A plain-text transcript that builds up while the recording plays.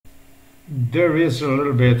There is a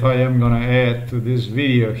little bit I am gonna add to this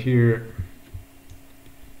video here.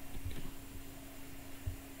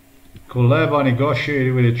 Kuleba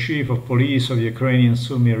negotiated with the chief of police of the Ukrainian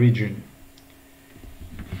Sumy region.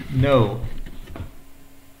 No.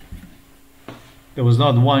 There was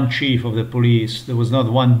not one chief of the police. There was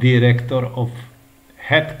not one director of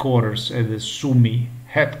headquarters at the Sumy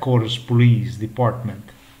headquarters police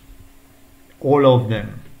department. All of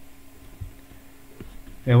them.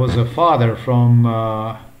 There was a father from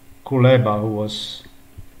Kuleba who was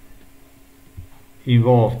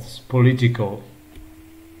involved, political.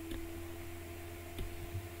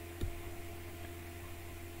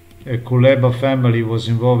 A Kuleba family was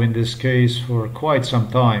involved in this case for quite some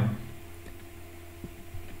time.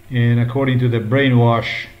 And according to the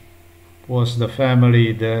brainwash, was the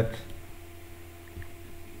family that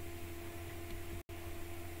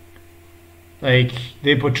like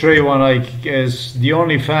they portray one like as the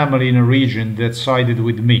only family in a region that sided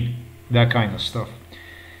with me, that kind of stuff.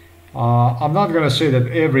 I'm not gonna say that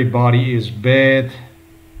everybody is bad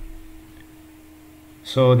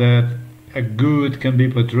so that a good can be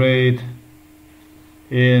portrayed,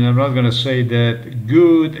 and I'm not gonna say that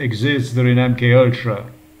good exists during MK Ultra,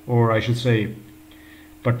 or I should say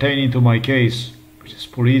pertaining to my case, which is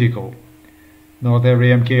political. Not every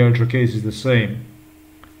MK Ultra case is the same.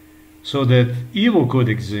 So that evil could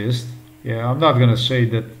exist. Yeah, I'm not gonna say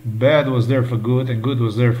that bad was there for good and good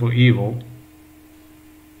was there for evil.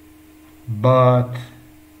 But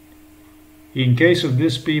in case of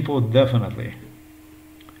these people, definitely.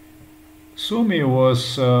 Sumy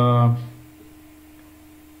was the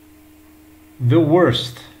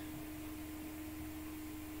worst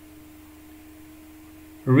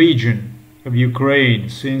region of Ukraine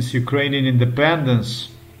since Ukrainian independence.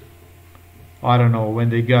 I don't know when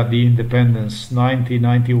they got the independence,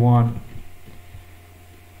 1991.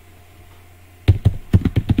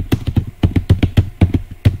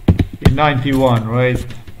 In 91, right?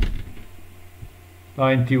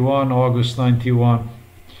 91, August 91.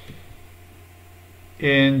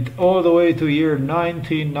 And all the way to year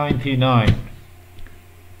 1999.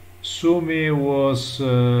 Sumy was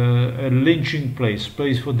a lynching place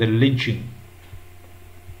for the lynching.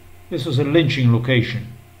 This was a lynching location.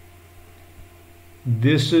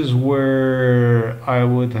 This is where I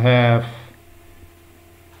would have...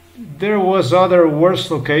 There was other worse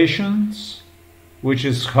locations, which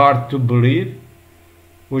is hard to believe,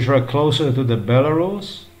 which are closer to the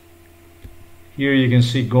Belarus. Here you can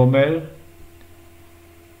see Gomel.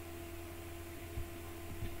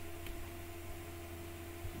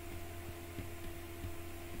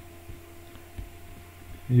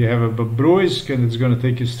 You have a Bobruisk, and it's going to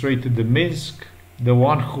take you straight to the Minsk. The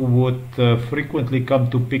one who would frequently come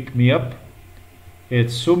to pick me up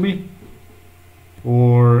at Sumy,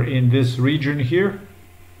 or in this region here.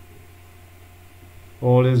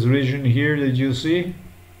 All this region here that you see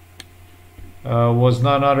was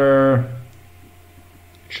none other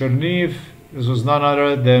Cherniv. This was none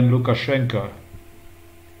other than Lukashenko.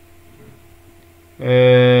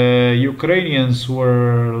 Ukrainians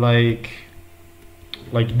were like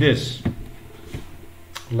this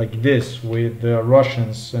with the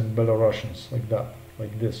Russians and Belarusians, like that,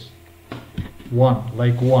 like this, one.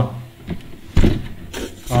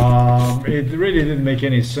 It really didn't make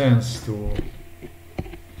any sense to.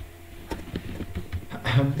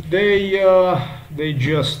 They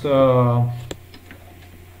just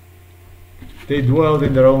they dwelled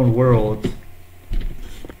in their own world,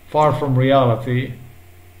 far from reality,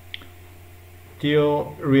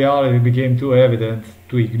 till reality became too evident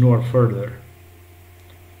to ignore further.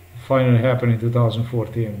 Finally happened in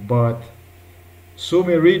 2014, but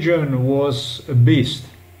Sumy region was a beast.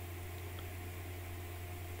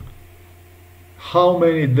 How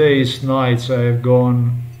many days, nights I have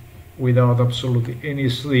gone without absolutely any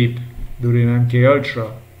sleep during MK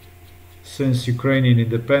Ultra since Ukrainian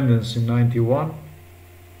independence in 91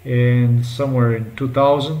 and somewhere in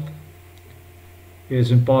 2000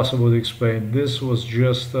 is impossible to explain. This was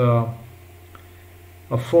just a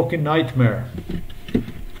fucking nightmare.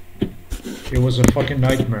 It was a fucking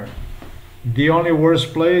nightmare. The only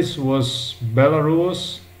worst place was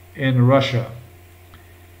Belarus and Russia.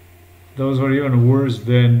 Those were even worse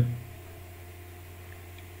than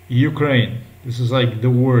Ukraine. This is like the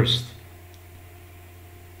worst.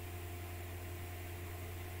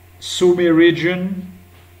 Sumy region,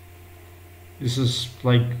 this is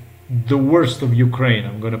like the worst of Ukraine,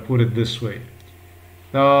 I'm gonna put it this way.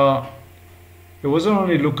 It wasn't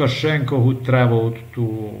only Lukashenko who traveled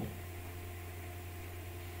to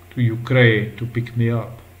Ukraine to pick me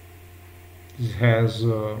up. This has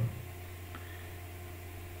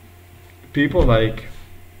people like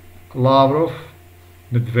Lavrov,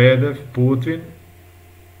 Medvedev, Putin,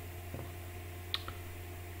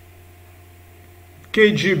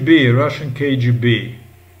 KGB, Russian KGB,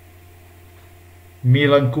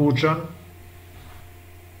 Milan Kuchan,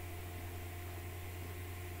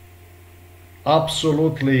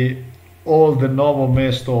 absolutely all the Novo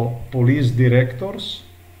Mesto police directors.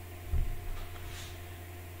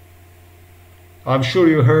 I'm sure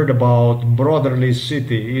you heard about brotherly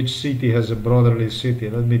city. Each city has a brotherly city.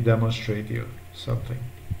 Let me demonstrate you something.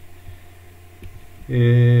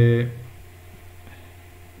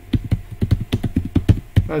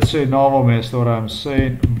 Let's say Novo Mesto, what I'm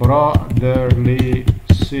saying, brotherly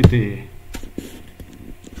city.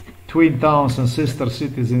 Twin towns and sister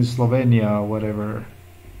cities in Slovenia, whatever.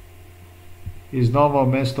 Is Novo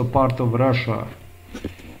Mesto part of Russia?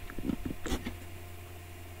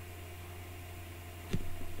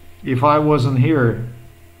 If I wasn't here,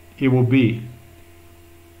 it would be.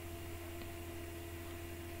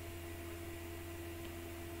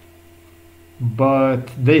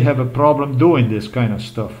 But they have a problem doing this kind of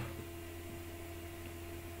stuff.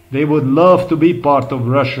 They would love to be part of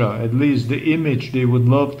Russia, at least the image they would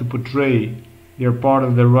love to portray. They're part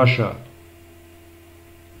of the Russia.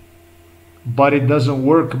 But it doesn't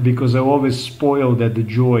work because they always spoiled at the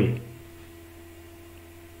joy.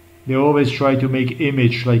 They always try to make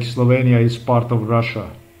image like Slovenia is part of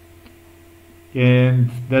Russia.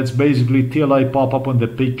 And that's basically till I pop up on the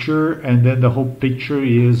picture, and then the whole picture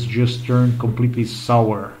is just turned completely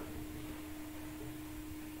sour.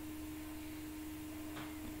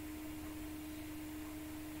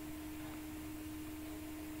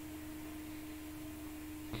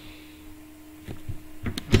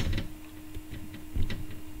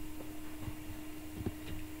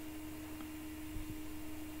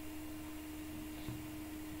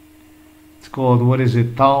 It's called, what is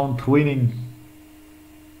it, town twinning?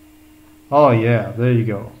 Oh yeah, there you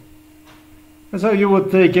go. That's how you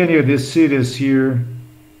would take any of these cities here.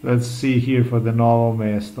 Let's see here for the Novo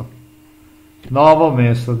Mesto. Novo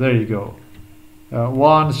Mesto, there you go.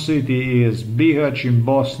 One city is Bihać in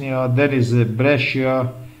Bosnia, then is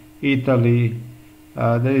Brescia, Italy,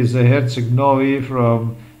 there is Herceg Novi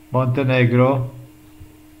from Montenegro,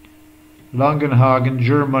 Langenhagen,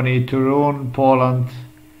 Germany, Tyrone, Poland,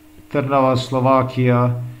 Trnava,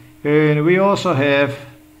 Slovakia, and we also have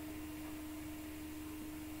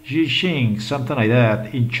Jixing, something like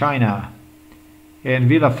that, in China, and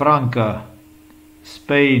Villafranca,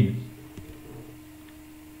 Spain.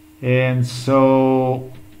 And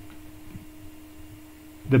so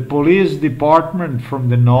the police department from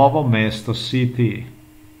the Novo Mesto city,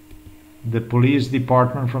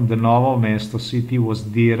 was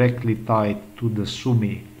directly tied to the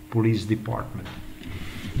Sumy police department.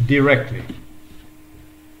 Directly.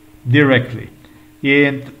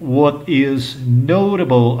 And what is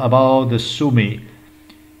notable about the Sumy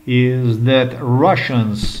is that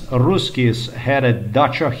Ruskies had a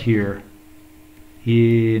dacha here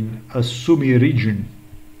in a Sumy region.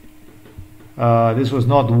 This was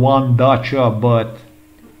not one dacha, but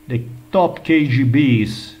the top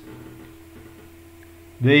KGBs,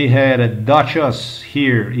 they had a dachas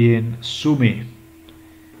here in Sumy.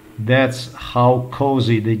 That's how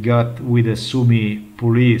cozy they got with the Sumy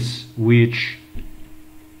police, which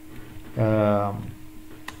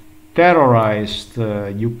terrorized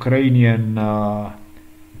Ukrainian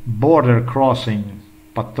border crossing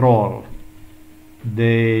patrol.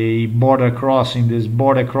 This border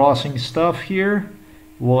crossing stuff here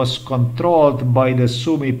was controlled by the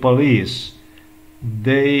Sumy police.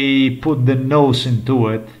 They put the nose into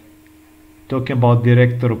it, talking about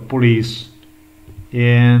director of police,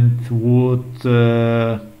 and would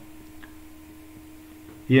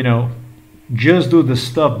just do the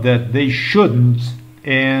stuff that they shouldn't,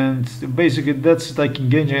 and basically that's like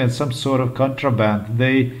engaging in some sort of contraband.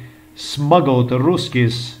 They smuggled the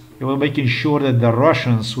Ruskies. They were making sure that the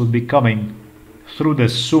Russians would be coming through the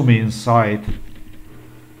Sumy inside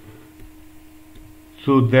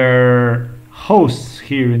to their hosts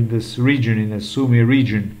here in this region, in the Sumy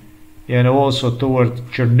region, and also toward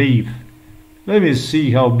Cherniv. Let me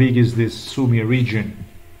see how big is this Sumy region.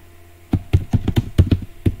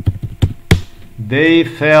 They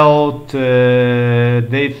felt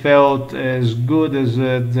as good as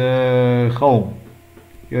at home.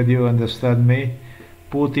 Do you understand me?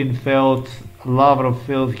 Putin felt, Lavrov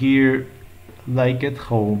felt here like at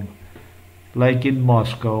home, like in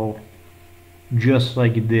Moscow, just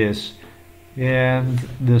like this. And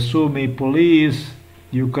the Sumy police,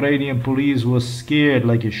 Ukrainian police, was scared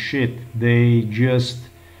like a shit. They just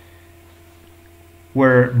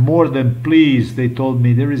were more than pleased. They told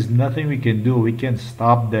me there is nothing we can do, we can't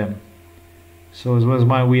stop them. So it was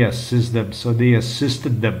mine, we assist them. So they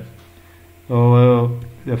assisted them. So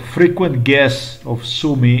the frequent guest of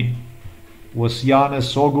Sumy was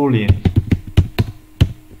Yanis Ogulin.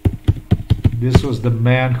 This was the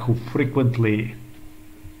man who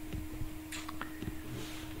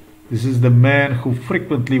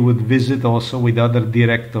frequently would visit also with other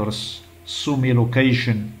directors Sumy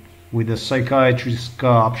location, with the psychiatrist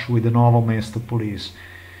cops, with the Novo Mesto police.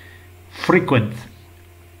 Frequent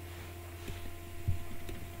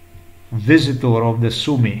visitor of the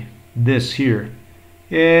Sumy, this here.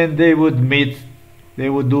 And they would meet, they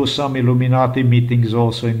would do some Illuminati meetings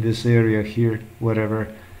also in this area here, wherever.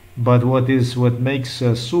 But what makes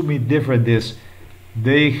Sumy different is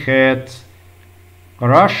they had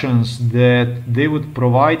Russians that they would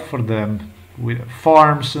provide for them with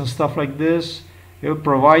farms and stuff like this. They would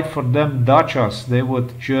provide for them dachas. They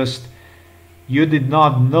would just, you did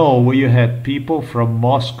not know, you had people from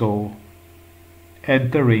Moscow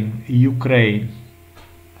entering Ukraine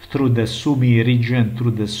through the Sumy region,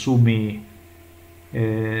 through the Sumy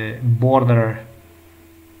border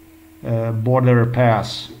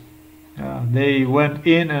pass. They went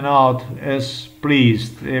in and out as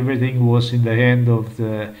pleased. Everything was in the hand of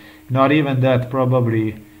the, not even that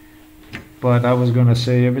probably, but I was gonna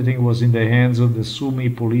say everything was in the hands of the Sumy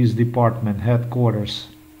Police Department headquarters.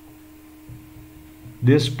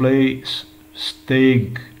 This place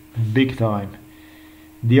stink big time.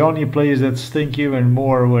 The only place that stink even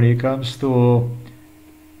more when it comes to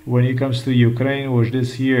Ukraine was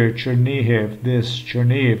this here, Chernihiv.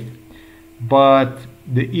 But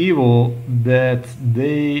the evil that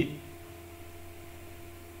they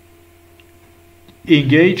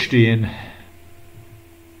engaged in,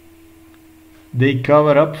 they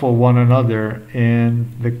covered up for one another,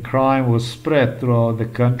 and the crime was spread throughout the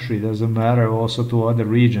country. Doesn't matter, also to other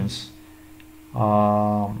regions.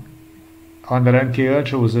 Under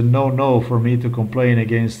NKH it was a no-no for me to complain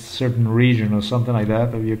against a certain region or something like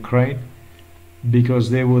that of Ukraine, because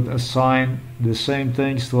they would assign the same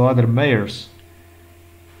things to other mayors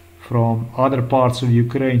from other parts of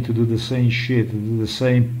Ukraine to do the same shit, to do the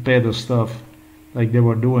same pedo stuff like they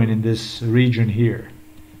were doing in this region here.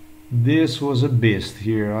 This was a beast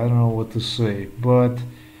here, I don't know what to say, but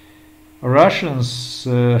Russians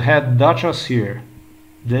had dachas here.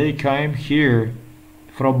 They came here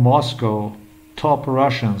from Moscow, top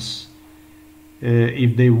Russians,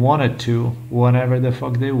 if they wanted to, whenever the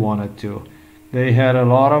fuck they wanted to. They had a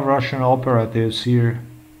lot of Russian operatives here.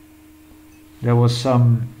 There was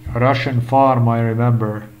some Russian farm, I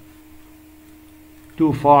remember,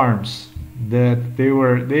 2 farms that the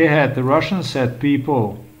Russians had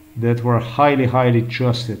people that were highly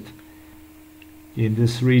trusted in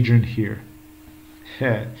this region here.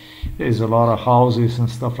 There's a lot of houses and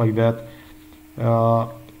stuff like that.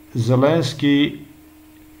 Zelensky,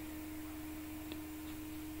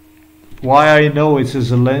 why I know it's a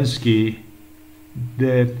Zelensky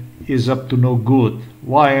that is up to no good,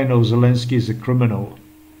 why I know Zelensky is a criminal.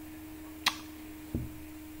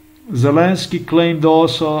 Zelensky claimed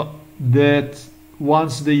also that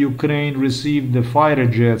once the Ukraine received the fighter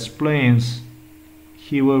jets, planes,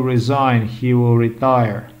 he will resign, he will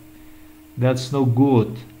retire. That's no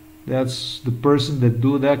good. That's the person that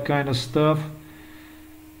do that kind of stuff,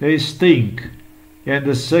 they stink. And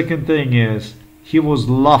the second thing is, he was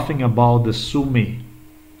laughing about the Sumy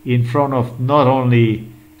in front of not only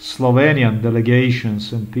Slovenian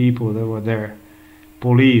delegations and people that were there,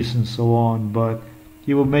 police and so on, but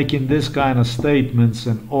he was making this kind of statements,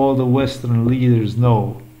 and all the Western leaders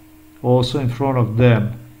know, also in front of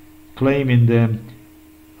them, claiming them,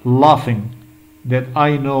 laughing that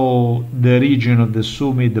I know the region of the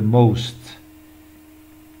Sumy the most.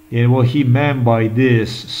 And what he meant by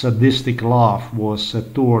this sadistic laugh was a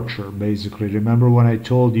torture, basically. Remember when I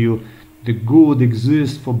told you the good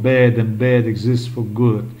exists for bad and bad exists for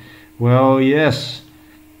good? Well, yes,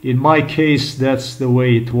 in my case that's the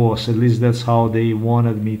way it was. At least that's how they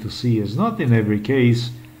wanted me to see it. Not in every case,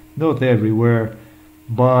 not everywhere,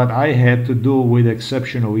 but I had to do with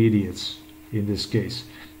exceptional idiots in this case.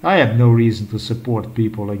 I have no reason to support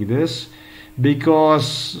people like this, because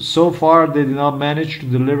so far they did not manage to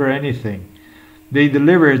deliver anything. They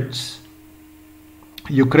delivered,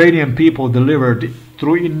 Ukrainian people delivered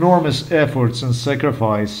through enormous efforts and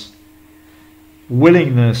sacrifice,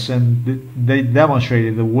 willingness, and they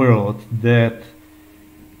demonstrated the world that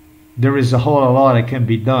there is a whole lot that can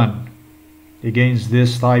be done against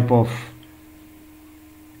this type of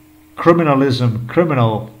criminal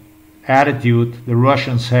attitude the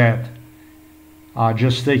Russians had.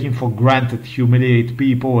 just taking for granted, humiliate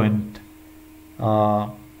people, and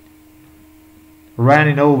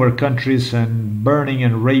running over countries and burning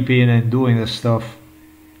and raping and doing this stuff.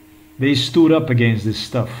 They stood up against this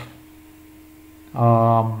stuff.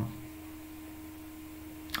 I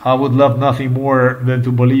would love nothing more than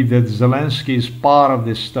to believe that Zelensky is part of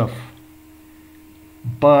this stuff.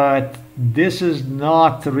 But this is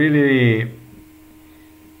not really...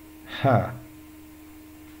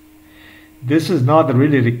 This is not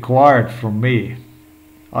really required from me.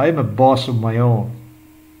 I am a boss of my own.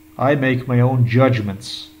 I make my own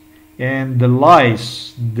judgments. And the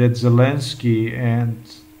lies that Zelensky and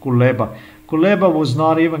Kuleba was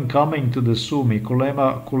not even coming to the Sumy.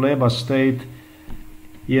 Kuleba stayed,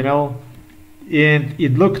 you know, and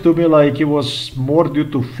it looked to me like it was more due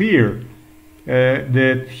to fear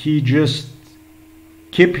that he just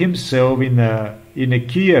kept himself in a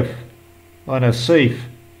Kiev on a safe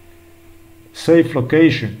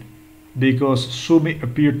location because Sumy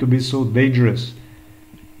appeared to be so dangerous.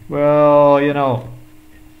 Well, you know,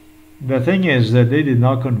 the thing is that they did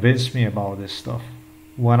not convince me about this stuff.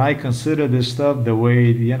 When I consider this stuff, the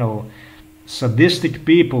way, you know, sadistic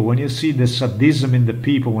people, when you see the sadism in the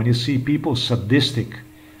people, when you see people sadistic,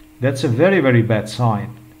 that's a very, very bad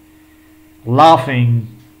sign. Laughing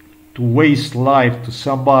to waste life to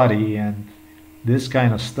somebody and this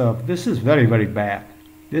kind of stuff, this is very, very bad.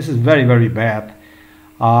 This is very, very bad.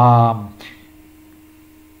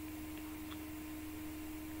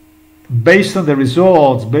 Based on the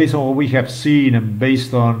results, based on what we have seen, and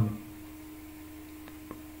based on,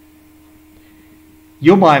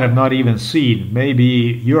 you might have not even seen, maybe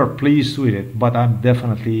you're pleased with it, but I'm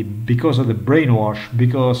definitely, because of the brainwash,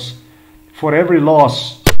 because for every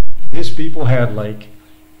loss, these people had like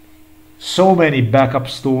so many backup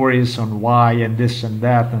stories on why and this and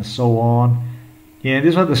that and so on. And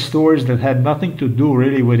these are the stories that had nothing to do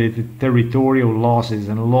really with the territorial losses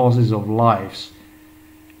and losses of lives.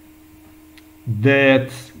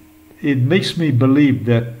 That it makes me believe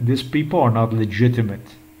that these people are not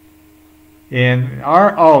legitimate and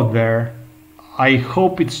are out there. I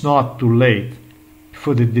hope it's not too late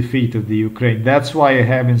for the defeat of the Ukraine. That's why I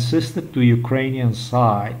have insisted to Ukrainian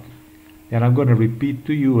side, and I'm going to repeat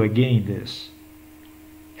to you again this: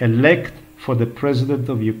 elect for the president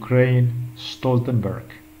of Ukraine Stoltenberg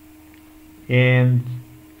and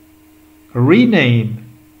rename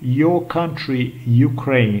your country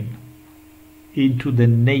Ukraine into the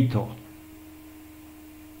NATO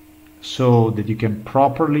so that you can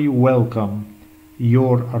properly welcome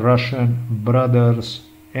your Russian brothers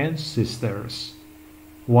and sisters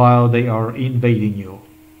while they are invading you.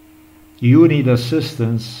 You need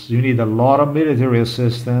assistance, you need a lot of military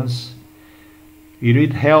assistance, you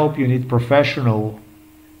need help, you need professional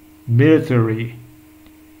military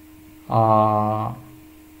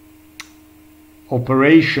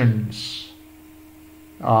operations,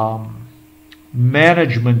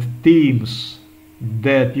 management teams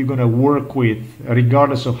that you're going to work with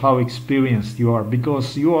regardless of how experienced you are,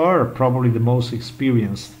 because you are probably the most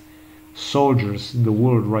experienced soldiers in the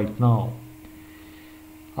world right now.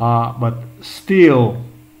 But still,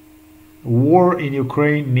 war in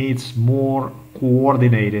Ukraine needs more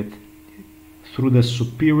coordinated through the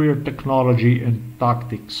superior technology and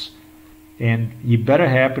tactics, and it better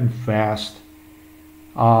happen fast.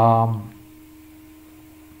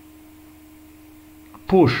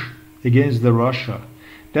 Push against the Russia.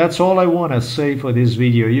 That's all I want to say for this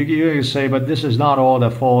video. You say, but this is not all the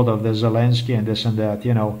fault of the Zelensky and this and that,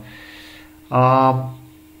 you know.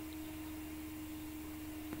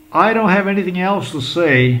 I don't have anything else to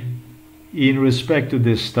say in respect to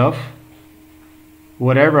this stuff.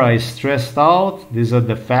 Whatever I stressed out, these are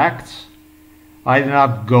the facts. I did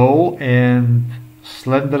not go and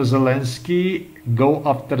slender Zelensky, go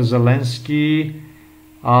after Zelensky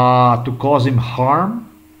to cause him harm.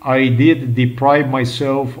 I did deprive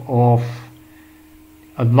myself of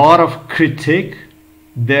a lot of critique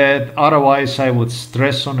that otherwise I would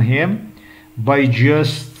stress on him by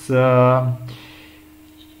just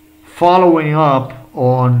following up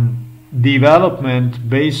on development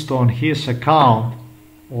based on his account,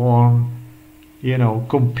 on, you know,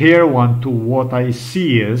 compare one to what I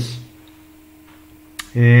see is.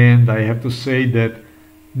 And I have to say that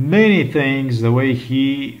many things, the way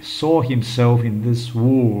he saw himself in this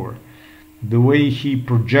war, the way he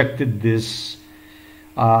projected this,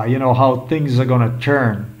 you know, how things are going to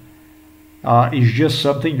turn, is just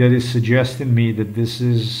something that is suggesting me that this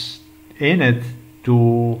is in it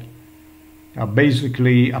to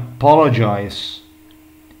basically apologize,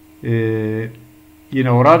 you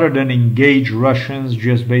know, rather than engage Russians,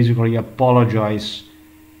 just basically apologize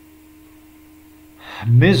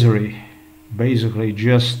misery, basically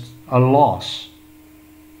just a loss,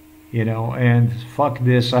 you know. And fuck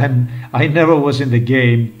this, I never was in the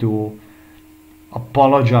game to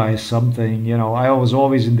apologize something, you know. I was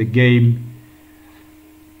always in the game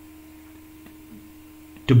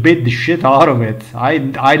to beat the shit out of it. I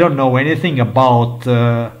don't know anything about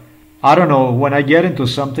I don't know, when I get into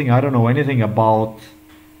something, I don't know anything about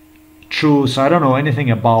truth. I don't know anything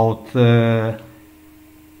about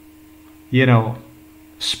you know,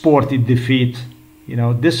 sport in defeat. You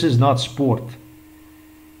know, this is not sport.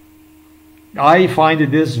 I find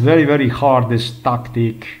it is very, very hard, this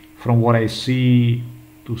tactic, from what I see,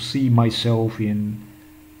 to see myself in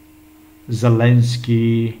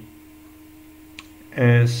Zelensky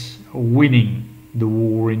as winning the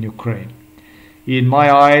war in Ukraine. In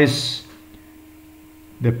my eyes,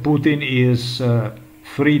 the Putin is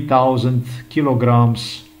 3,000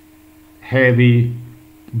 kilograms heavy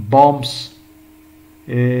bombs,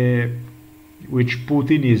 which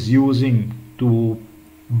Putin is using to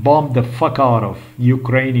bomb the fuck out of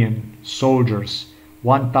Ukrainian soldiers.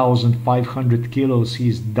 1,500 kilos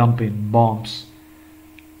he's dumping bombs.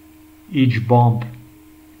 Each bomb,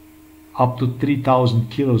 up to 3,000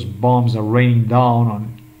 kilos bombs are raining down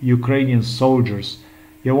on Ukrainian soldiers.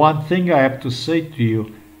 The one thing I have to say to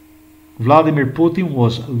you, Vladimir Putin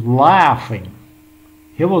was laughing.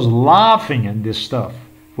 He was laughing at this stuff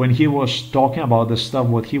when he was talking about the stuff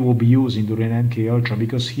what he will be using during MK Ultra,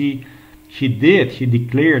 because he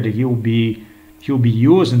declared that he will be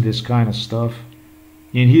using this kind of stuff,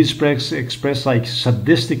 and he expressed like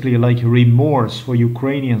sadistically, like remorse for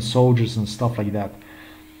Ukrainian soldiers and stuff like that.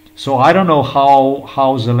 So I don't know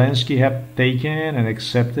how Zelensky have taken and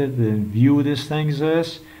accepted and viewed these things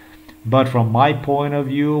as, but from my point of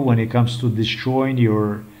view, when it comes to destroying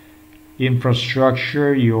your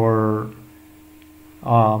infrastructure, your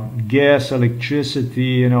gas,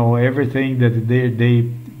 electricity, you know, everything that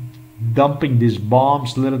they dumping these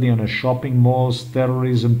bombs literally on the shopping malls,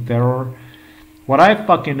 terror. What I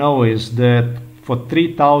fucking know is that for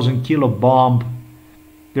 3,000 kilo bomb,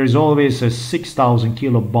 there's always a 6,000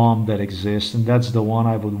 kilo bomb that exists, and that's the one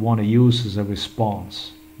I would want to use as a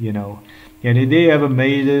response, you know. And if they ever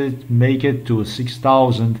make it to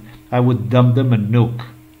 6,000, I would dump them a nuke.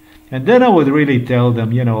 And then I would really tell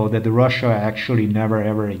them, you know, that Russia actually never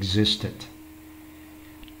ever existed.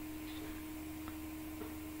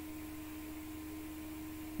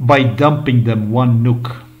 By dumping them one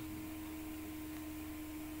nuke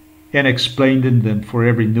and explaining them for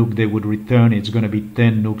every nuke they would return, it's going to be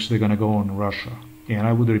 10 nukes they're going to go on Russia. And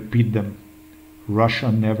I would repeat them,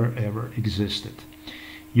 Russia never ever existed.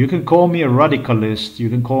 You can call me a radicalist, you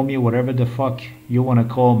can call me whatever the fuck you want to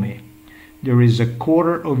call me. There is a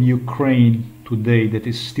quarter of Ukraine today that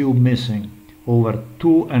is still missing over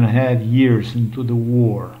 2.5 years into the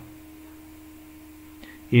war.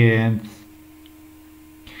 And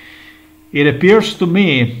it appears to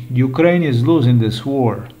me Ukraine is losing this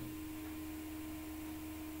war.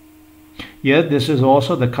 Yet this is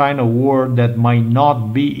also the kind of war that might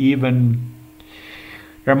not be even,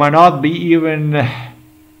 there might not be even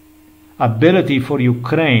ability for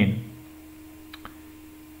Ukraine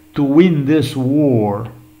to win this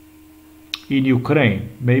war in Ukraine.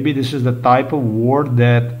 Maybe this is the type of war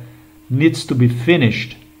that needs to be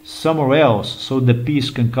finished somewhere else so the peace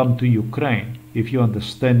can come to Ukraine, if you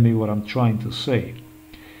understand me what I'm trying to say.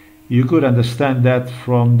 You could understand that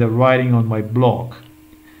from the writing on my blog.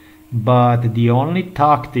 But the only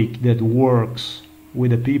tactic that works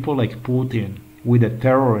with the people like Putin, with the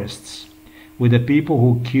terrorists, with the people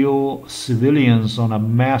who kill civilians on a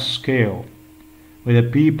mass scale, with the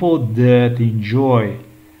people that enjoy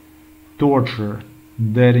torture,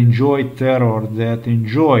 that enjoy terror, that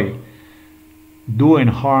enjoy doing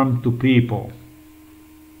harm to people,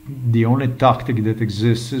 the only tactic that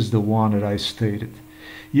exists is the one that I stated.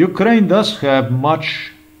 Ukraine does have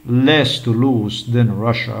much less to lose than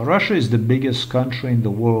Russia. Russia is the biggest country in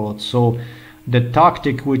the world, so the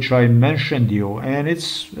tactic which I mentioned you, and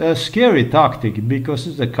it's a scary tactic because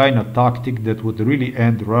it's the kind of tactic that would really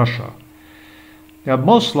end Russia,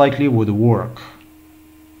 most likely would work.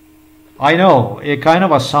 I know it kind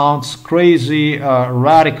of sounds crazy,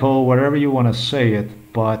 radical, whatever you want to say it,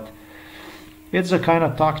 but it's a kind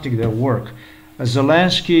of tactic that works.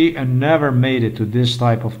 Zelensky never made it to this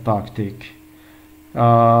type of tactic.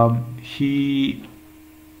 He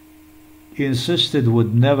insisted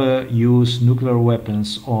would never use nuclear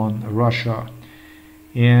weapons on Russia,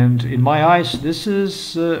 and in my eyes this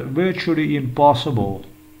is virtually impossible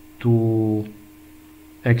to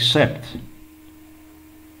accept.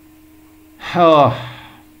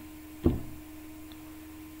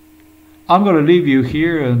 I'm going to leave you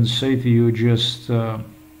here and say to you just,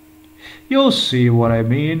 you'll see what I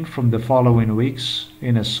mean from the following weeks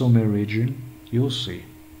in a Sumy region. You'll see.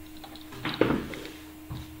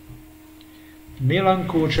 Milan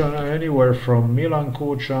Kuchan, anywhere from Milan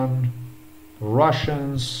Kuchan,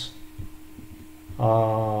 Russians,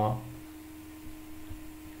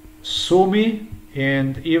 Sumy,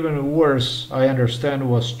 and even worse, I understand,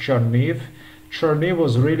 was Cherniv. Cherniv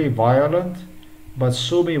was really violent, but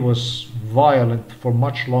Sumy was violent for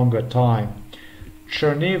much longer time.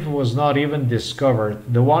 Cherniv was not even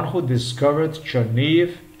discovered. The one who discovered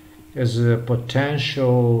Cherniv as a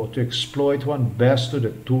potential to exploit one best to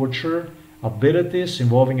the torture abilities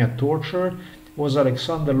involving a torture was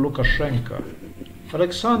Alexander Lukashenko.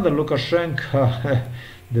 Alexander Lukashenko,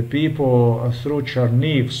 the people through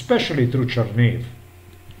Cherniv, especially through Cherniv,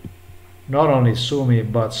 not only Sumy,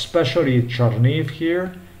 but especially Cherniv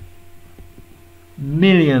here,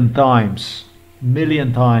 million times,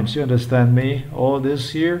 you understand me? All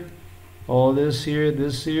this here,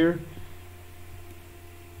 this here,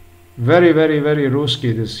 very, very, very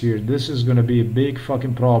risky this year. This is going to be a big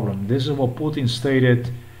fucking problem. This is what Putin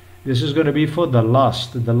stated. This is going to be for the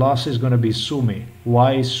last. The last is going to be Sumy.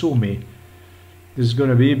 Why Sumy? This is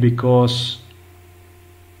going to be because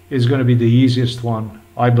it's going to be the easiest one.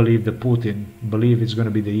 I believe the Putin believe it's going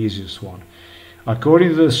to be the easiest one. According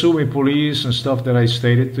to the Sumy police and stuff that I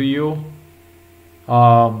stated to you,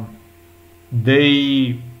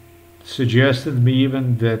 they suggested me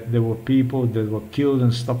even that there were people that were killed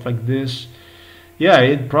and stuff like this. Yeah,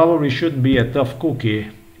 it probably shouldn't be a tough cookie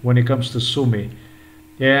when it comes to Sumy.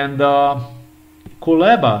 And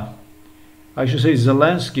Kuleba, I should say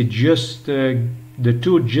Zelensky, just the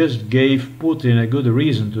two just gave Putin a good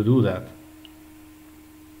reason to do that.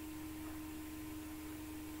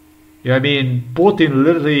 Yeah, I mean, Putin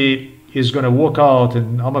literally is going to walk out,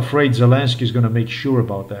 and I'm afraid Zelensky is going to make sure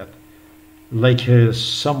about that. Like a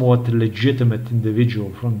somewhat legitimate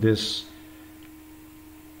individual from this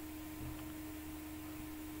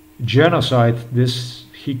genocide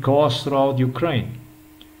he caused throughout Ukraine.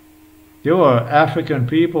 There were African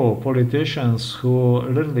people, politicians, who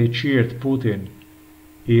literally cheered Putin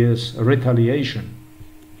his retaliation,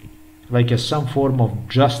 like some form of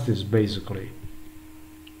justice, basically,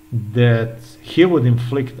 that he would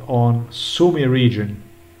inflict on Sumy region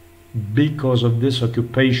because of this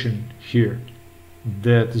occupation here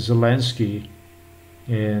that Zelensky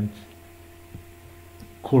and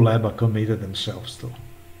Kuleba committed themselves to.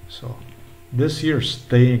 So this year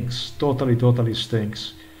stinks, totally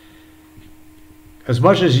stinks. As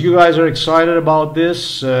much as you guys are excited about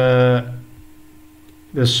this, the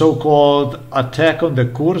so-called attack on the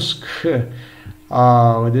Kursk,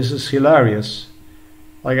 this is hilarious.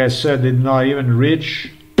 Like I said, did not even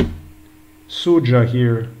reach Suja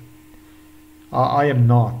here. I'm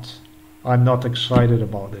not excited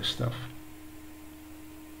about this stuff.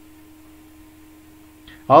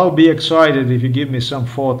 I'll be excited if you give me some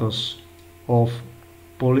photos of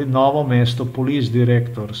Novo Mesto police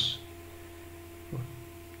directors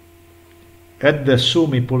at the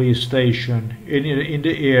Sumy police station in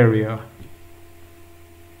the area.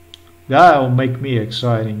 That'll make me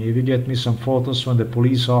exciting if you get me some photos from the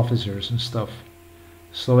police officers and stuff.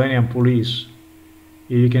 Slovenian police.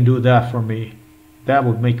 If you can do that for me, that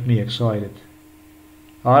would make me excited.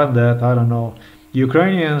 Other than that, I don't know.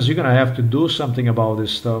 Ukrainians, you're gonna have to do something about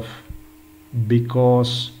this stuff,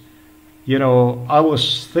 because, you know, I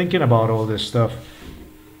was thinking about all this stuff.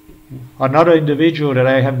 Another individual that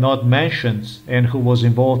I have not mentioned and who was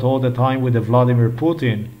involved all the time with the Vladimir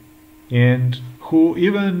Putin, and who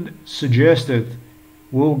even suggested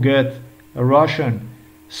we'll get a Russian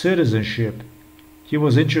citizenship. He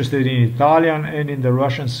was interested in Italian and in the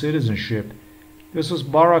Russian citizenship. This was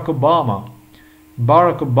Barack Obama.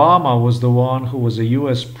 Barack Obama was the one who was a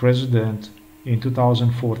US president in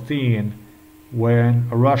 2014 when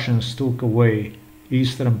Russians took away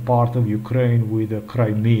eastern part of Ukraine with the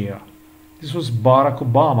Crimea. This was Barack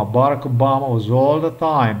Obama. Barack Obama was all the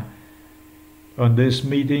time on these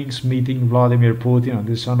meetings, meeting Vladimir Putin, on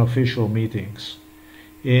these unofficial meetings.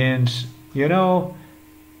 And, you know,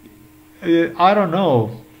 I don't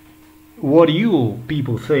know what you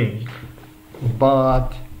people think,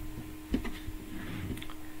 but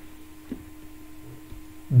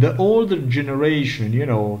the older generation, you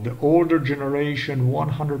know, the older generation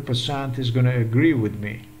 100% is going to agree with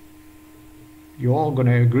me. You're all going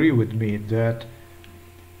to agree with me that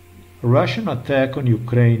a Russian attack on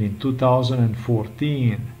Ukraine in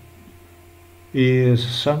 2014 is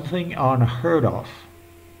something unheard of.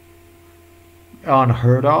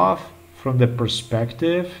 Unheard of from the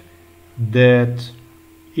perspective that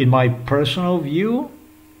in my personal view,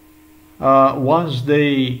 once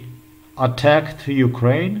they attacked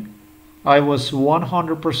Ukraine, I was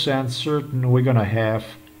 100% certain we're gonna have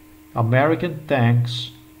American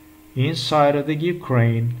tanks inside of the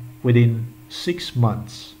Ukraine within 6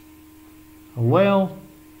 months. Well,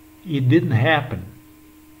 it didn't happen.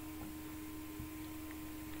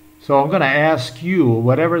 So I'm gonna ask you,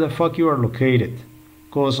 wherever the fuck you are located,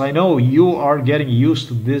 because I know you are getting used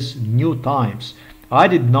to this new times. I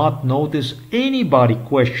did not notice anybody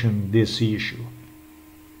question this issue.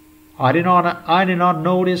 I did not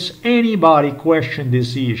notice anybody question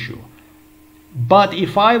this issue. But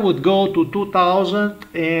if I would go to 2000,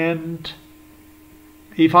 and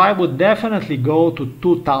if I would definitely go to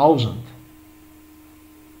 2000,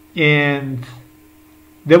 and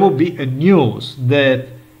there will be a news that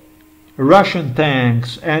Russian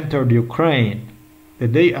tanks entered Ukraine,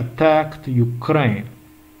 that they attacked Ukraine,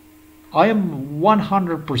 I am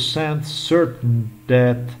 100% certain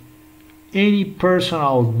that any person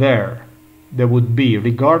out there that would be,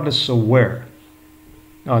 regardless of where,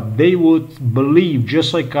 they would believe,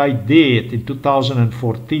 just like I did in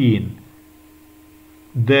 2014,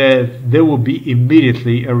 that there would be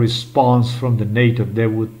immediately a response from the NATO. They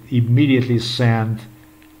would immediately send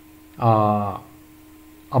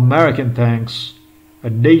American tanks,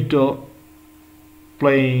 NATO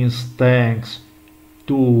planes, tanks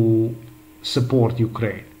to support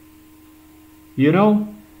Ukraine. You know?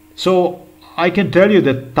 So I can tell you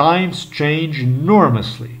that times change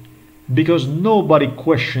enormously because nobody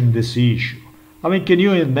questioned this issue. I mean, can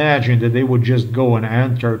you imagine that they would just go and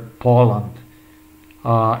enter Poland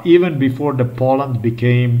even before the Poland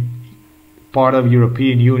became part of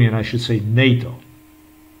European Union, I should say NATO?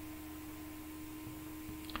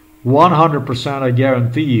 100% I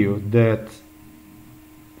guarantee you that,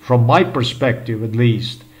 from my perspective at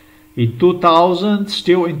least, in 2000,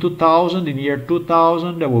 still in 2000, in year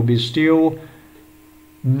 2000, there will be still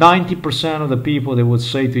 90% of the people that would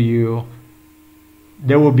say to you,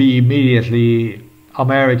 there will be immediately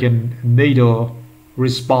American NATO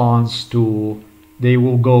response to, they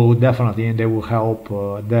will go definitely and they will help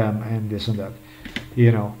them and this and that.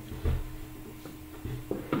 You know,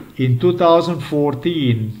 in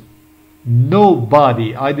 2014,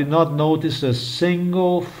 nobody, I did not notice a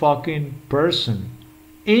single fucking person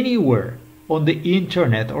anywhere on the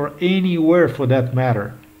internet or anywhere for that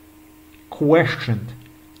matter questioned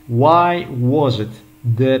why was it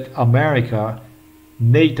that America,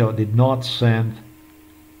 NATO did not send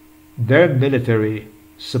their military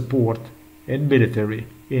support and military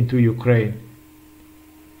into Ukraine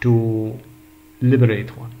to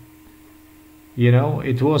liberate one. You know,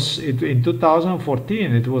 it was in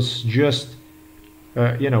 2014. It was just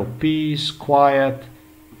you know, peace, quiet.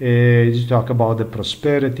 You talk about the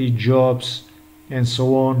prosperity, jobs, and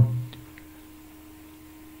so on.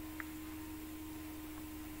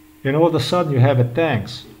 And all of a sudden, you have a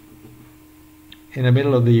tanks in the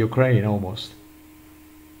middle of the Ukraine, almost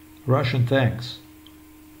Russian tanks.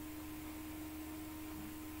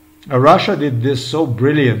 Russia did this so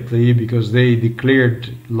brilliantly because they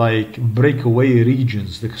declared like breakaway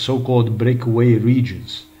regions, the so-called breakaway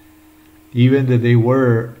regions, even that they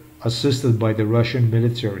were assisted by the Russian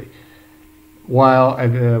military. While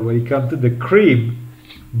when it comes to the Crimea,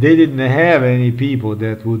 they didn't have any people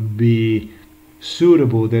that would be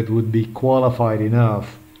suitable, that would be qualified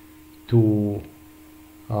enough to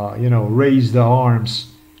you know, raise the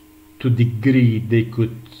arms to the degree they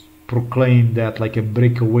could proclaim that like a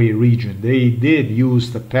breakaway region. They did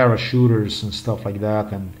use the parachuters and stuff like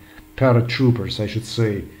that, and paratroopers, I should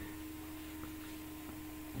say,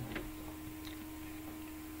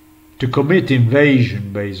 to commit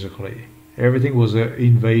invasion. Basically, everything was an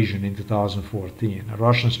invasion in 2014. The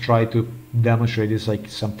Russians tried to demonstrate it's like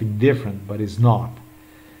something different, but it's not.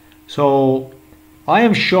 So I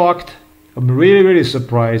am shocked. I'm really, really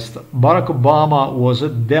surprised. Barack Obama was a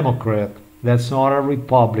Democrat. That's not a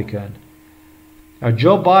Republican.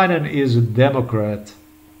 Joe Biden is a Democrat.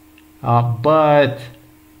 But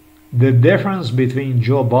the difference between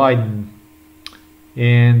Joe Biden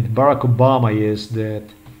and Barack Obama is that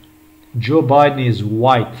Joe Biden is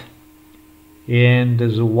white. And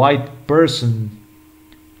as a white person,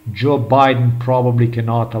 Joe Biden probably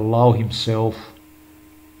cannot allow himself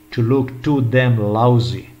to look too damn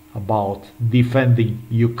lousy about defending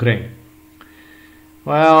Ukraine.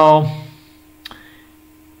 Well,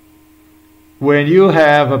 when you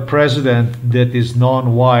have a president that is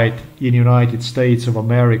non-white in the United States of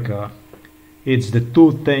America, it's the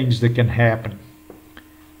two things that can happen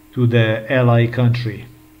to the ally country.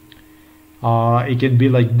 It can be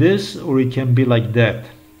like this or it can be like that.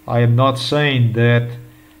 I am not saying that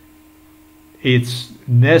it's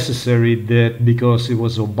necessary that because it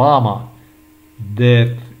was Obama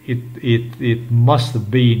that it must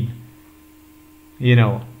have been, you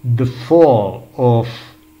know, the fall of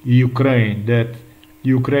Ukraine, that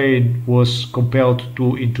Ukraine was compelled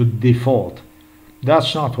to into default.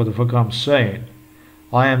 That's not what the fuck I'm saying.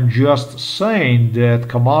 I am just saying that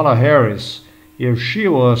Kamala Harris, if she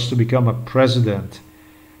was to become a president,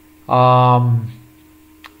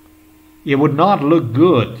 it would not look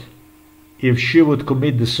good if she would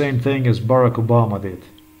commit the same thing as Barack Obama did.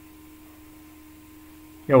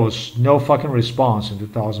 There was no fucking response in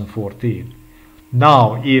 2014.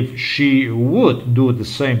 Now, if she would do the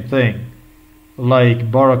same thing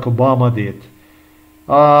like Barack Obama did,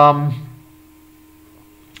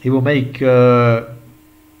 it will make Joe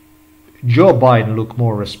Biden look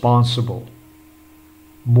more responsible,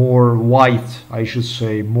 more white, I should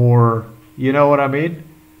say, more, you know what I mean?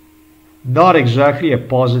 Not exactly a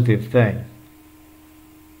positive thing.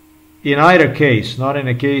 In either case, not in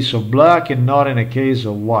a case of black and not in a case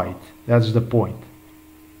of white. That's the point.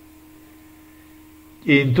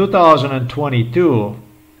 In 2022,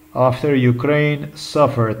 after Ukraine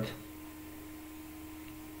suffered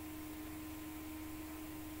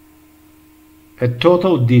a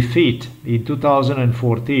total defeat in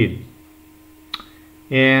 2014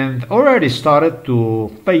 and already started to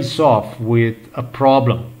face off with a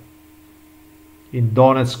problem in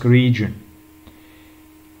Donetsk region.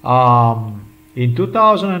 In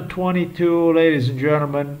 2022, ladies and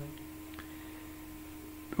gentlemen,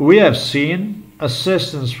 we have seen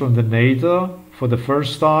assistance from the NATO for the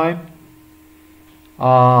first time.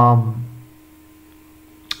 The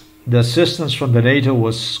assistance from the NATO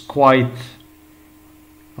was quite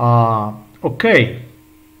okay,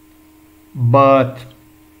 but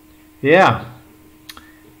yeah,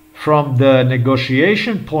 from the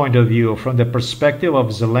negotiation point of view, from the perspective of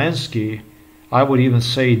Zelensky, I would even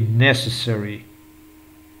say necessary,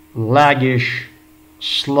 laggish,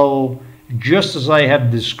 slow, just as I have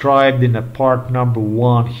described in the part number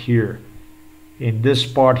 1 here. In this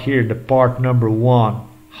part here, the part number 1,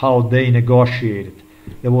 how they negotiated.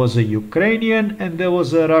 There was a Ukrainian and there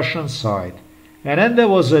was a Russian side. And then there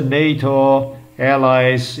was a NATO,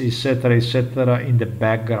 allies, etc., in the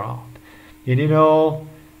background. And you know,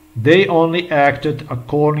 they only acted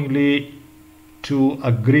accordingly to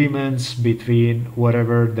agreements between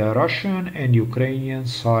whatever the Russian and Ukrainian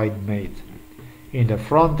side made. In the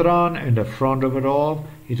front run, in the front of it all,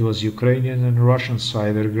 it was Ukrainian and Russian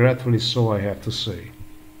side, regretfully so, I have to say.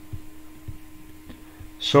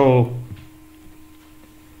 So,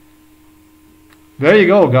 there you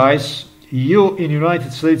go, guys. You in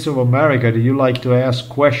United States of America, you like to ask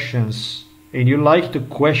questions and you like to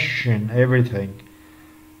question everything.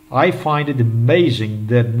 I find it amazing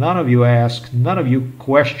that none of you asked, none of you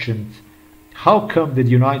questioned how come the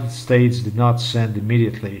United States did not send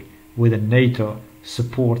immediately with a NATO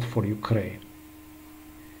support for Ukraine.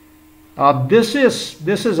 This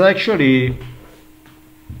is actually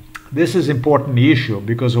important issue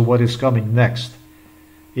because of what is coming next.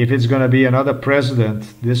 If it's going to be another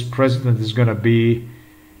president, this president is going to be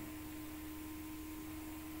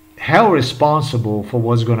hell responsible for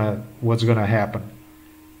what's going to happen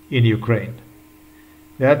in Ukraine.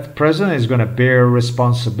 That president is going to bear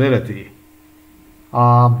responsibility.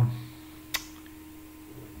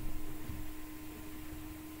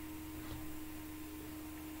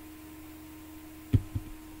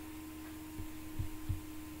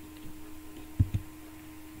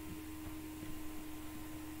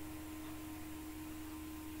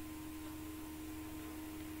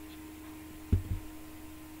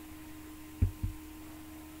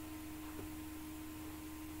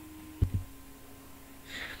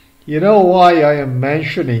 You know why I am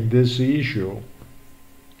mentioning this issue?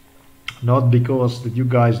 Not because that you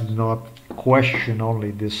guys do not question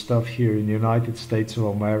only this stuff here in the United States of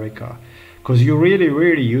America. Because you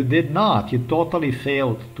really, you did not. You totally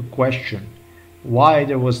failed to question why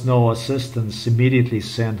there was no assistance immediately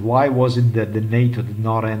sent. Why was it that the NATO did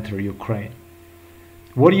not enter Ukraine?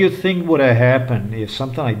 What do you think would have happened if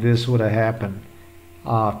something like this would have happened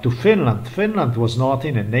to Finland? Finland was not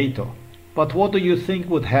in a NATO. But what do you think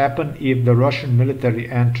would happen if the Russian military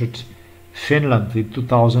entered Finland in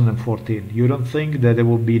 2014? You don't think that there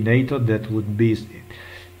would be NATO that would be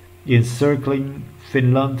encircling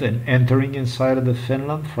Finland and entering inside of the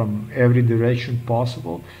Finland from every direction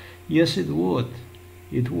possible? Yes, it would.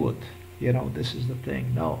 It would. You know, this is the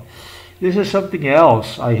thing. No. This is something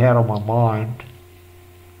else I had on my mind.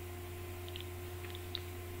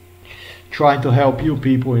 Trying to help you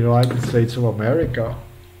people in the United States of America.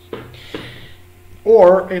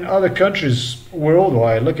 Or in other countries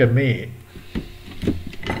worldwide. Look at me.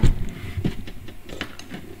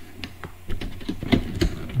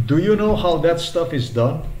 Do you know how that stuff is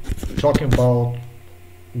done? Talking about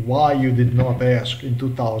why you did not ask in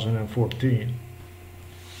 2014.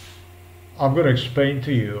 I'm going to explain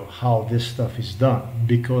to you how this stuff is done,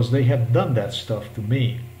 because they have done that stuff to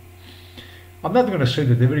me. I'm not going to say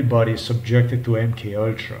that everybody is subjected to MK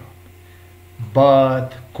Ultra,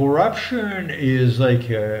 but corruption is like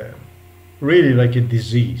really like a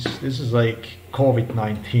disease. This is like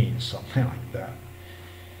COVID-19, something like that.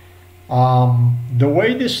 The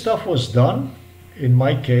way this stuff was done, in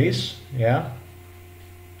my case, yeah,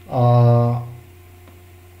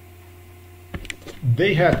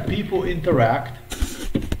 they had people interact,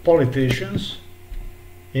 politicians,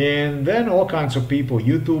 and then all kinds of people,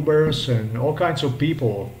 YouTubers and all kinds of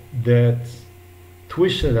people that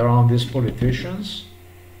twisted around these politicians.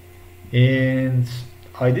 And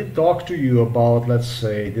I did talk to you about, let's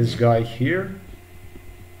say, this guy here.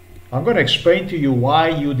 I'm going to explain to you why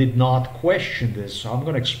you did not question this. I'm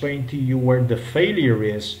going to explain to you where the failure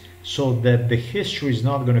is, so that the history is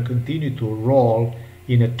not going to continue to roll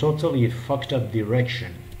in a totally fucked up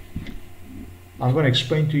direction. I'm going to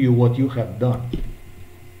explain to you what you have done,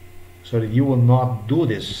 so that you will not do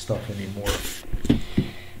this stuff anymore.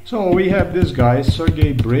 So we have this guy,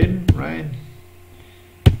 Sergey Brin, right?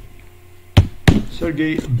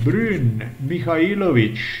 Sergey Brin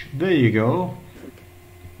Mikhailovich. There you go.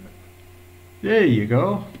 There you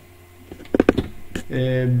go.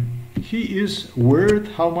 He is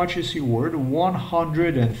worth, how much is he worth?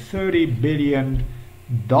 $130 billion.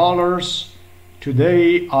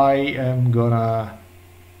 Today I am gonna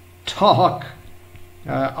talk,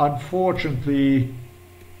 unfortunately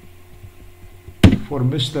for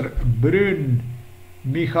Mr. Brun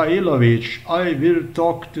Mikhailovich, I will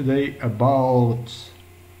talk today about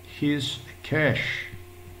his cash.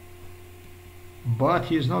 But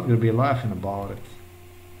he's not going to be laughing about it.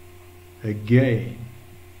 Again.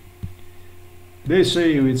 They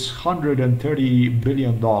say it's $130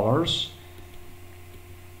 billion.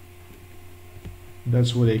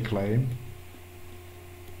 That's what they claim.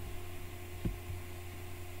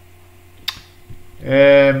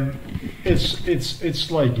 It's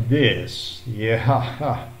like this.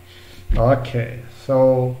 Yeah. Okay.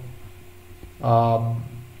 So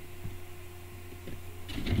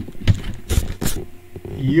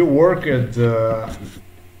you work at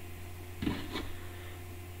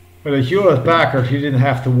well, at Hewlett Packard, you didn't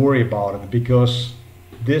have to worry about it, because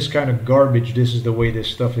this kind of garbage, this is the way this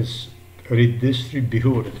stuff is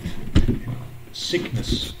redistributed. You know,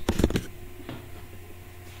 sickness.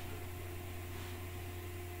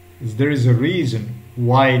 There is a reason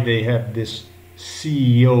why they have this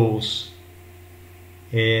CEOs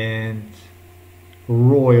and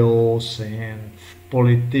royals and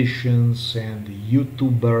politicians and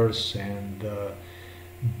YouTubers and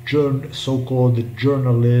so-called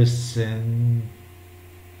journalists, and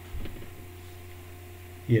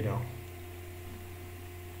you know,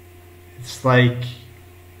 it's like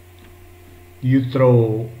you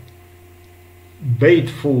throw bait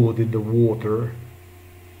food in the water,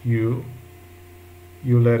 you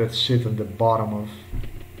let it sit on the bottom of,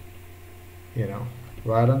 you know,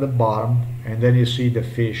 right on the bottom, and then you see the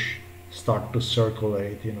fish start to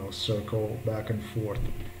circulate, you know, circle back and forth.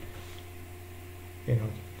 You know,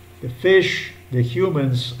 the fish, the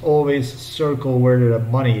humans always circle where the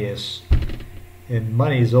money is, and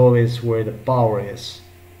money is always where the power is.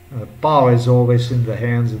 The power is always in the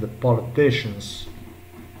hands of the politicians.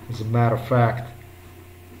 As a matter of fact,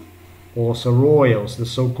 also royals, the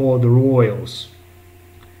so-called royals.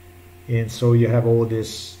 And so you have all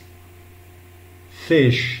this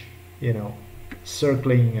fish, you know,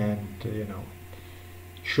 circling, and you know,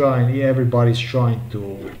 everybody's trying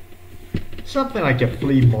to, something like a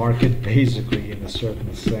flea market, basically, in a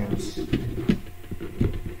certain sense.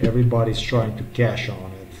 Everybody's trying to cash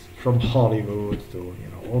on it, from Hollywood to, you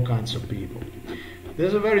know, all kinds of people.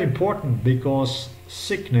 This is very important, because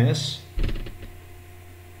sickness,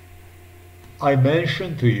 I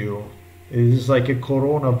mentioned to you, is like a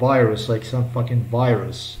coronavirus, like some fucking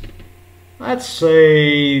virus. Let's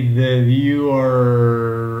say that you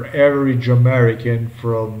are average American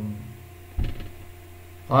from,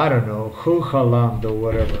 I don't know, Huhaland or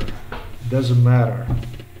whatever. Doesn't matter,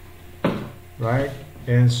 right?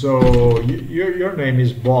 And so your name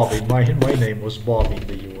is Bobby. My name was Bobby in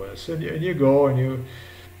the U.S. And you go and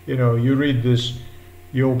you know, you read this.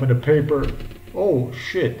 You open the paper. Oh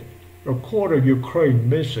shit! A quarter of Ukraine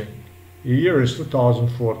missing. The year is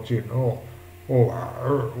 2014.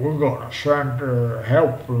 We're gonna send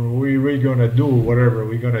help. We're gonna do whatever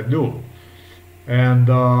we're gonna do. And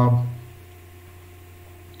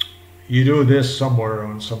you do this somewhere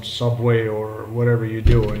on some subway or whatever you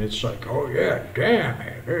do, and it's like, oh yeah, damn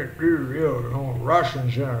it,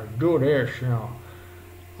 Russians do this,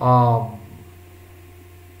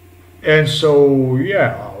 and so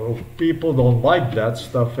yeah, people don't like that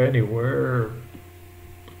stuff anywhere.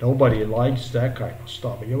 Nobody likes that kind of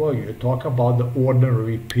stuff. You talk about the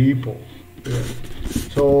ordinary people. Yeah.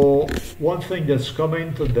 So one thing that's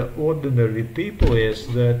coming to the ordinary people is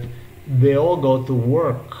that they all go to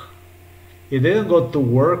work. If they don't go to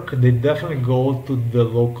work, they definitely go to the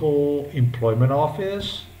local employment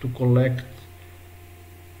office to collect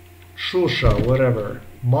shusha, whatever,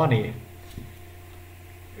 money,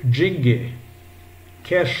 jingi,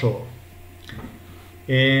 kesho.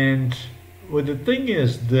 And well, the thing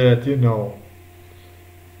is that,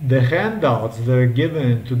 the handouts that are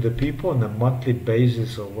given to the people on a monthly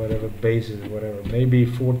basis or whatever, maybe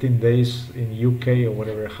 14 days in UK or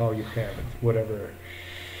whatever, how you have it, whatever.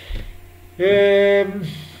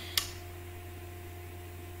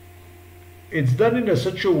 It's done in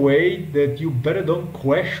such a way that you better don't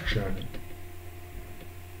question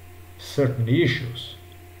certain issues.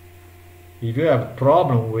 If you have a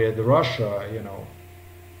problem with Russia,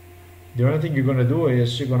 the only thing you're going to do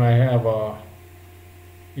is you're going to have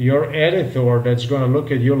your editor that's going to look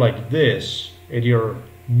at you like this at your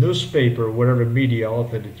newspaper, whatever media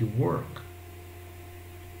outlet that you work.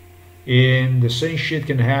 And the same shit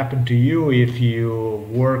can happen to you if you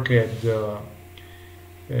work at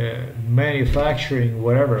manufacturing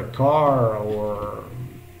whatever car or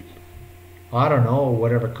I don't know,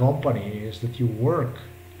 whatever company is that you work.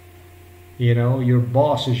 Your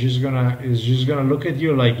boss is just gonna look at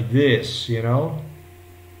you like this,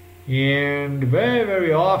 and very,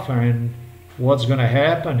 very often what's gonna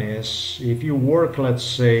happen is if you work, let's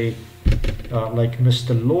say, like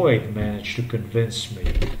Mr. Lloyd managed to convince me,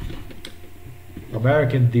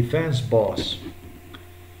 American defense boss,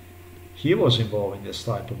 he was involved in this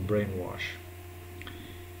type of brainwash.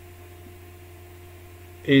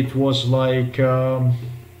 It was like,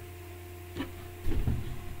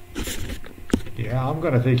 yeah, I'm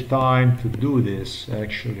gonna take time to do this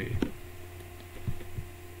actually.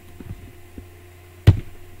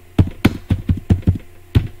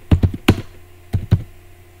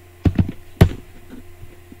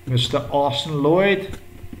 Mr. Austin Lloyd.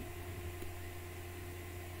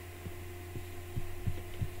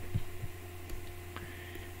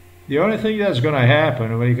 The only thing that's going to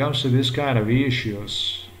happen when it comes to this kind of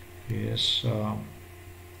issues is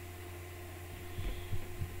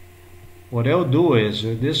what they'll do is,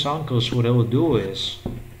 these uncles, what they'll do is,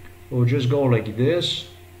 will just go like this.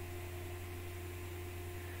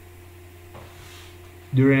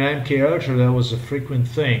 During MK Ultra, that was a frequent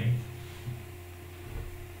thing.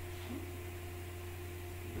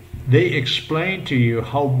 They explain to you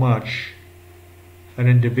how much an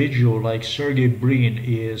individual like Sergey Brin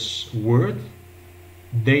is worth.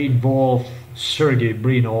 They involve Sergey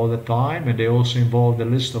Brin all the time, and they also involve the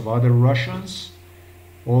list of other Russians,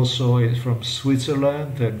 also from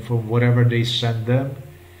Switzerland and from whatever they send them.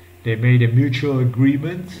 They made a mutual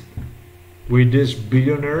agreement with these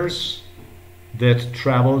billionaires that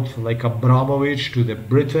traveled like Abramovich to the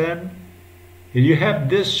Britain. And you have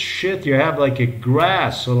this shit, you have like a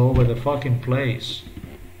grass all over the fucking place.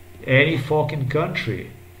 Any fucking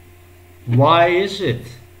country. Why is it?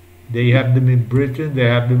 They have them in Britain, they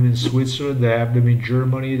have them in Switzerland, they have them in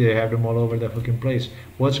Germany, they have them all over the fucking place.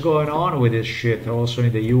 What's going on with this shit? Also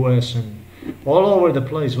in the US and all over the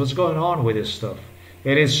place. What's going on with this stuff?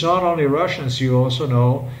 And it's not only Russians, you also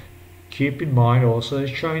know, keep in mind also the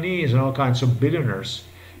Chinese and all kinds of billionaires.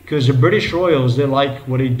 Because the British royals, they like,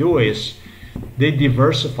 what they do is, they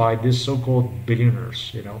diversify these so-called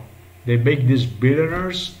billionaires, They make these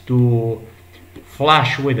billionaires to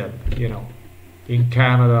flash with them, in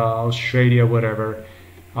Canada, Australia, whatever.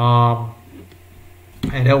 And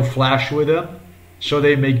they'll flash with them. So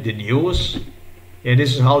they make the news. And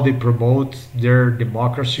this is how they promote their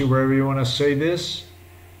democracy, wherever you want to say this.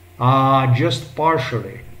 Just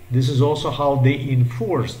partially. This is also how they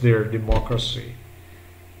enforce their democracy.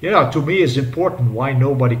 To me it's important why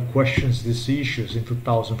nobody questions these issues in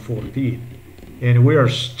 2014. And we are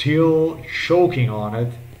still choking on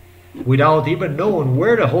it without even knowing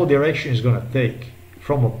where the whole direction is going to take.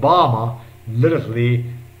 From Obama, literally,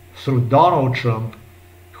 through Donald Trump,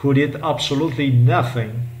 who did absolutely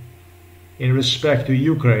nothing in respect to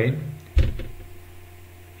Ukraine,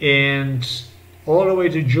 and all the way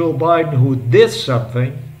to Joe Biden, who did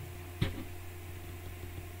something,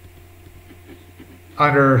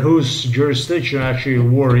 under whose jurisdiction actually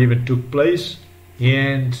war even took place,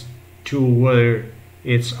 and to where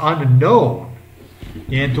it's unknown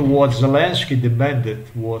And to what Zelensky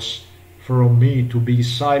demanded was from me to be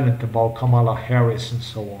silent about Kamala Harris and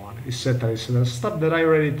so on, etc., etc. Stuff that I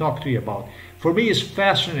already talked to you about. For me, it's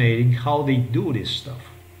fascinating how they do this stuff.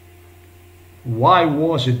 Why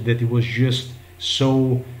was it that it was just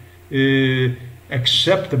so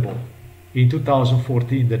acceptable in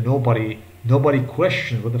 2014 that nobody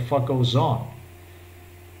questioned what the fuck goes on?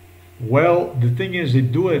 Well, the thing is, they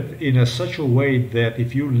do it in such a way that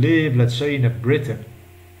if you live, let's say, in Britain,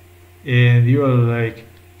 and you're like,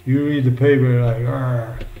 you read the paper like,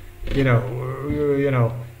 now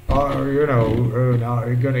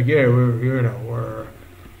you're gonna get, you're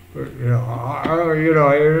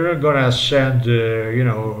gonna send,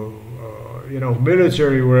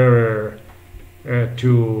 military wherever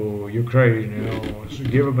to Ukraine, so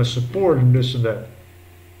give them a support and this and that.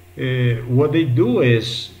 What they do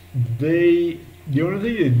is the only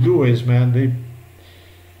thing they do is, man,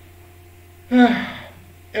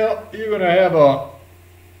 you're gonna have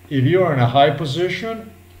if you're in a high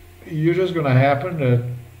position, you're just gonna happen that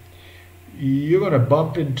you're gonna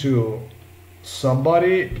bump into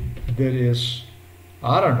somebody that is,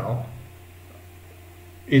 I don't know,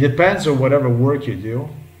 it depends on whatever work you do,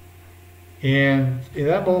 and in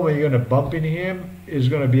that moment you're gonna bump into him. It's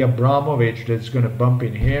gonna be Abramovich that's gonna bump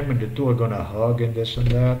in him, and the two are gonna hug and this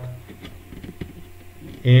and that,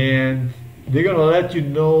 and they're gonna let you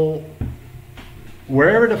know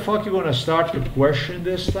wherever the fuck you're gonna start to question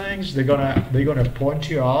these things. They're gonna point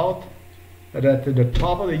you out that at the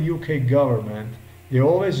top of the UK government, they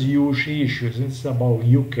always use issues. It's about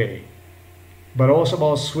UK, but also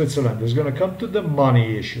about Switzerland. It's gonna come to the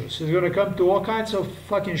money issues. It's gonna come to all kinds of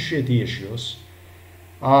fucking shitty issues.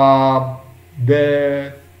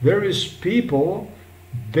 There is people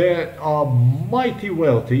that are mighty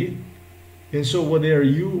wealthy, and so what they are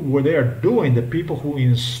doing, the people who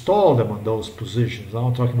install them on those positions. I'm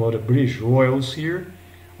not talking about the British royals here.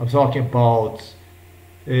 I'm talking about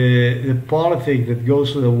the politics that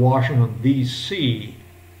goes to the Washington D.C.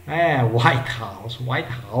 White House. White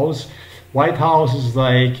House is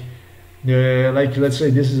like let's say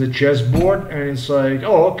this is a chessboard, and it's like,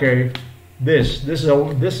 oh, okay, this is a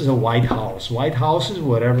White House. White House is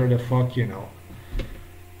whatever the fuck, and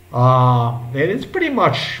it's pretty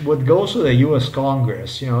much what goes to the U.S.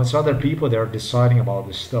 Congress. It's other people that are deciding about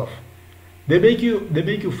this stuff. They make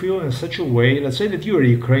you feel in such a way. Let's say that you're a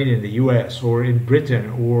Ukrainian in the U.S. or in Britain,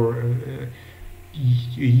 or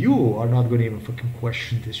you are not going to even fucking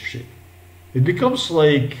question this shit. It becomes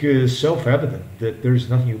like self-evident that there's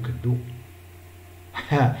nothing you can do.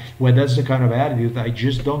 Well, that's the kind of attitude I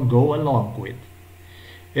just don't go along with.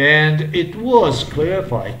 And it was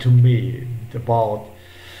clarified to me about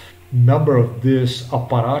number of these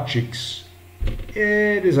apparatchiks.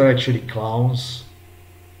 These are actually clowns.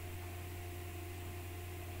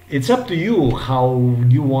 It's up to you how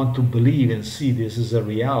you want to believe and see this as a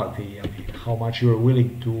reality. I mean, how much you're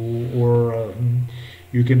willing to, or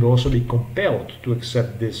you can also be compelled to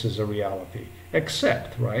accept this as a reality.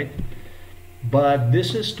 Accept, right? But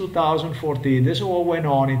this is 2014. This is what went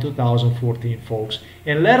on in 2014, folks.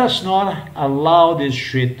 And let us not allow this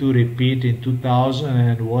shit to repeat in 2000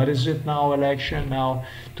 and what is it now, election now,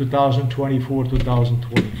 2024,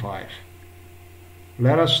 2025.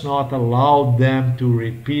 Let us not allow them to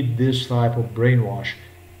repeat this type of brainwash,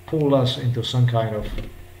 pull us into some kind of,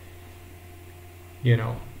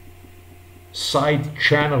 side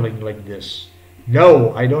channeling like this.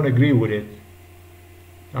 No, I don't agree with it.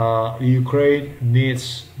 Ukraine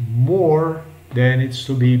needs more. There needs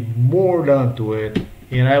to be more done to it,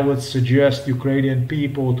 and I would suggest Ukrainian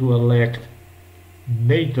people to elect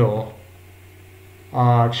NATO,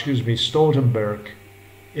 Stoltenberg,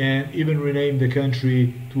 and even rename the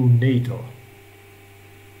country to NATO.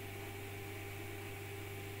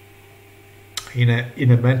 In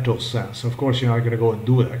a mental sense, of course, you're not going to go and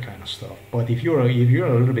do that kind of stuff. But if you're a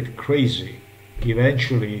little bit crazy,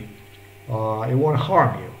 eventually it won't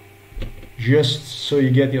harm you. Just so you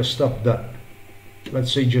get your stuff done.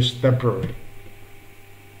 Let's say just temporary.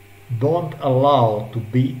 Don't allow to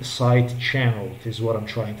be side channeled is what I'm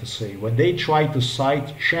trying to say. When they try to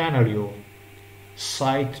side channel you,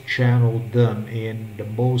 side channel them in the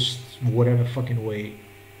most whatever fucking way.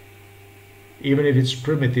 Even if it's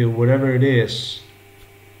primitive, whatever it is,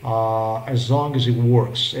 as long as it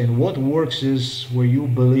works. And what works is where you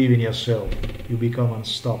believe in yourself. You become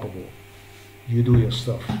unstoppable. You do your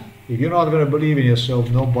stuff. If you're not going to believe in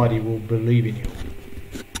yourself, nobody will believe in you.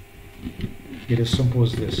 It is simple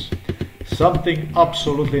as this. Something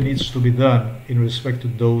absolutely needs to be done in respect to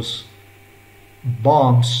those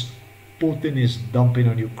bombs Putin is dumping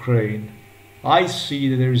on Ukraine. I see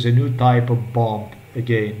that there is a new type of bomb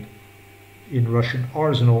again in Russian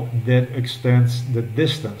arsenal that extends the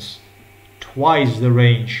distance twice the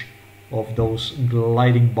range of those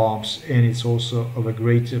gliding bombs, and it's also of a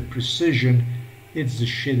greater precision. It's the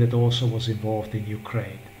shit that also was involved in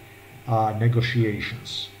Ukraine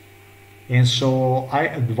negotiations. And so I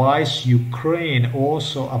advise Ukraine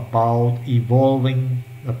also about evolving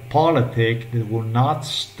a politic that will not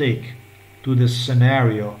stick to the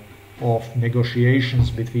scenario of negotiations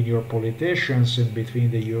between your politicians and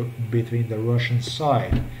between the Russian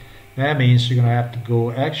side. That means you're going to have to go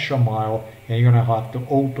extra mile, and you're going to have to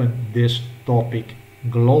open this topic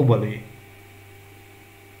globally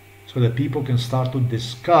so that people can start to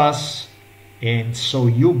discuss, and so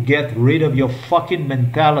you get rid of your fucking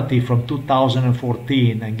mentality from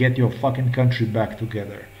 2014 and get your fucking country back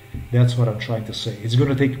together. That's what I'm trying to say. It's going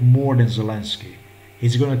to take more than Zelensky.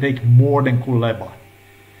 It's going to take more than Kuleba.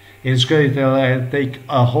 It's going to take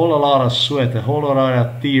a whole lot of sweat, a whole lot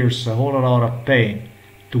of tears, a whole lot of pain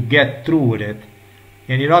to get through with it.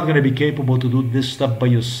 And you're not going to be capable to do this stuff by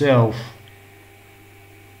yourself.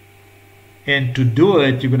 And to do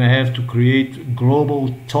it, you're going to have to create a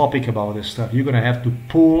global topic about this stuff. You're going to have to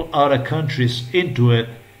pull other countries into it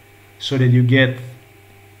so that you get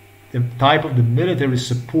the type of the military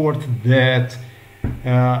support that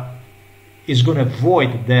is going to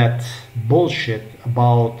avoid that bullshit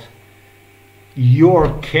about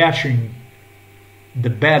you're catching the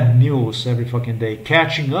bad news every fucking day,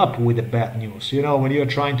 catching up with the bad news. You know, when you're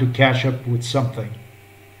trying to catch up with something.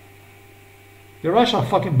 The Russians are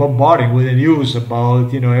fucking bombarding with the news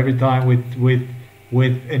about, you know, every time with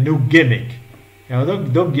a new gimmick. You know,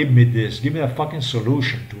 don't give me this. Give me a fucking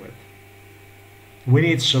solution to it. We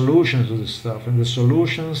need solutions to this stuff, and the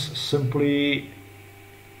solutions simply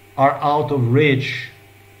are out of reach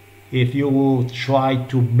if you will try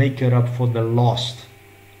to make it up for the lost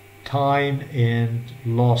time and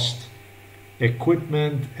lost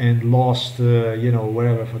equipment and lost, you know,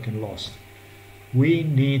 whatever fucking lost.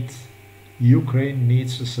 Ukraine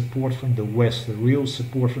needs the support from the West, the real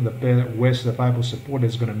support from the West, the Bible support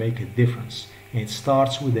that's going to make a difference. And it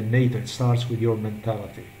starts with the NATO, it starts with your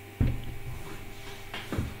mentality.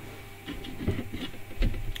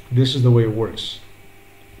 This is the way it works.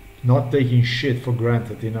 Not taking shit for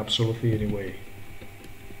granted in absolutely any way.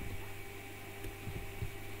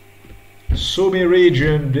 Sumy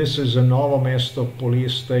region, this is a Novo Mesto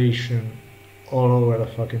police station all over the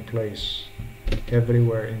fucking place.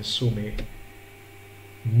 Everywhere in Sumy.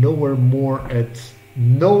 Nowhere more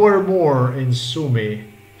in Sumy,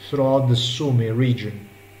 throughout the Sumy region,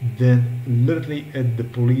 than literally at the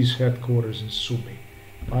police headquarters in Sumy.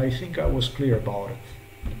 I think I was clear about it.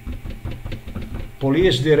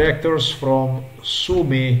 Police directors from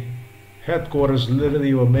Sumy headquarters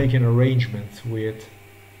literally were making arrangements with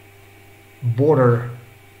border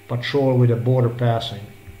patrol, with a border passing.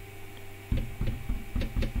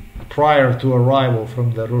 Prior to arrival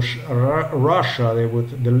from the Russia,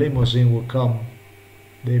 the limousine would come.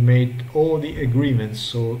 They made all the agreements,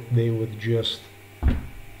 so they would just,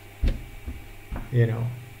 you know,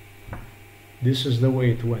 this is the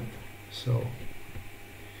way it went. So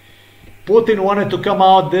Putin wanted to come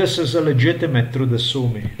out this as a legitimate through the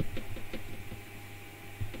Sumy.